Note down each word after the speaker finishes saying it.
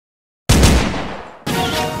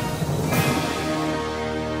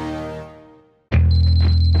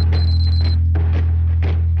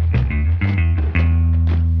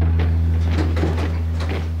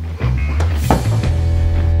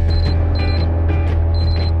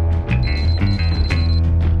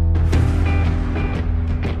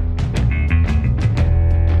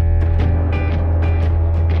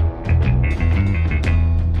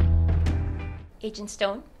Agent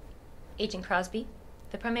Stone, Agent Crosby,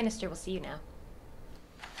 the Prime Minister will see you now.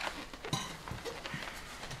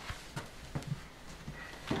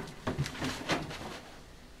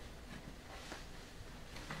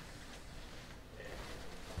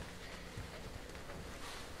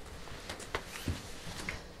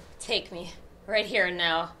 Take me, right here and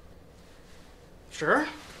now. Sure.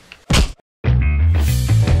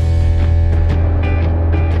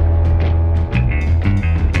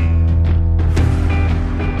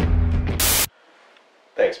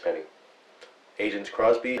 Thanks, Penny. Agents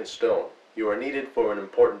Crosby and Stone, you are needed for an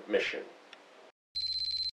important mission.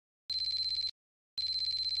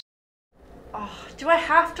 Oh, do I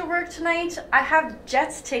have to work tonight? I have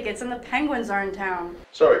Jets tickets and the Penguins are in town.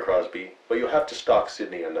 Sorry, Crosby, but you'll have to stalk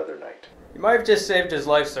Sydney another night. You might have just saved his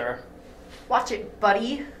life, sir. Watch it,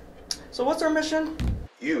 buddy. So what's our mission?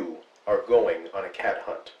 You are going on a cat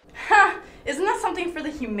hunt. Ha! Isn't that something for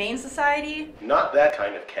the Humane Society? Not that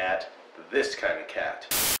kind of cat, this kind of cat.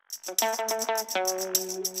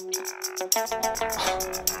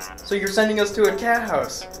 So you're sending us to a cat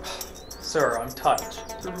house? Sir, I'm touched.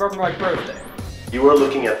 Remember my birthday. You are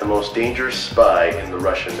looking at the most dangerous spy in the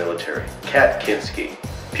Russian military, Cat Kinski,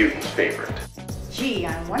 Putin's favorite. Gee,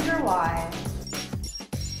 I wonder why.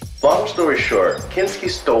 Long story short, Kinski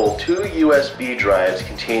stole 2 USB drives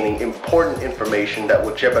containing important information that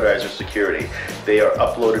would jeopardize our security. They are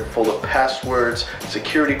uploaded full of passwords,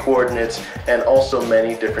 security coordinates, and also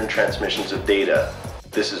many different transmissions of data.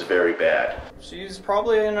 This is very bad. She's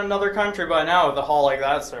probably in another country by now with a haul like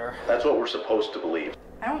that, sir. That's what we're supposed to believe.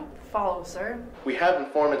 I don't follow, sir. We have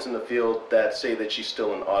informants in the field that say that she's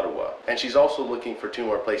still in Ottawa, and she's also looking for 2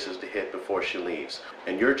 more places to hit before she leaves.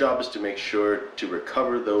 And your job is to make sure to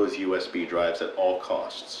recover those USB drives at all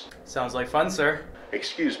costs. Sounds like fun, sir.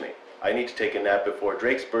 Excuse me, I need to take a nap before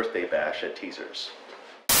Drake's birthday bash at Teasers.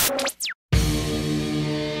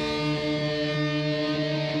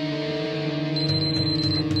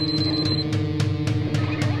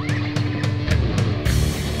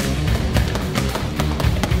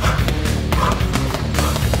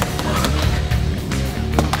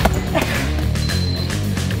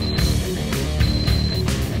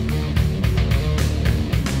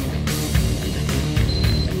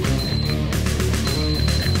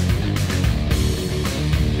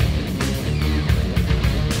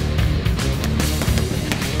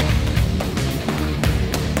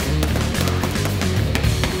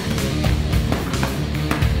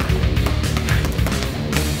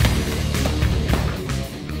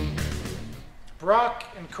 Brock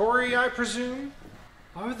and Cori, I presume?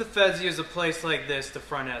 Why would the feds use a place like this to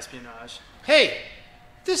front espionage? Hey,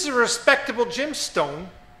 this is a respectable gym, Stone.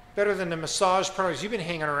 Better than the massage parlors you've been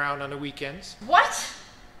hanging around on the weekends. What?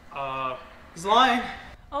 He's lying.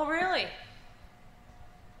 Oh, really?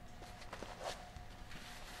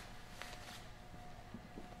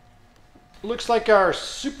 Looks like our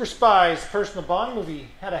super spy's personal bond movie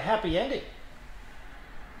had a happy ending.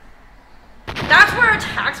 That's where our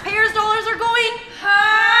taxpayers' dollars are going?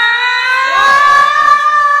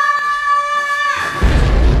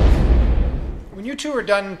 When you 2 are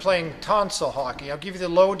done playing tonsil hockey, I'll give you the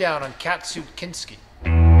lowdown on Cat Kinski.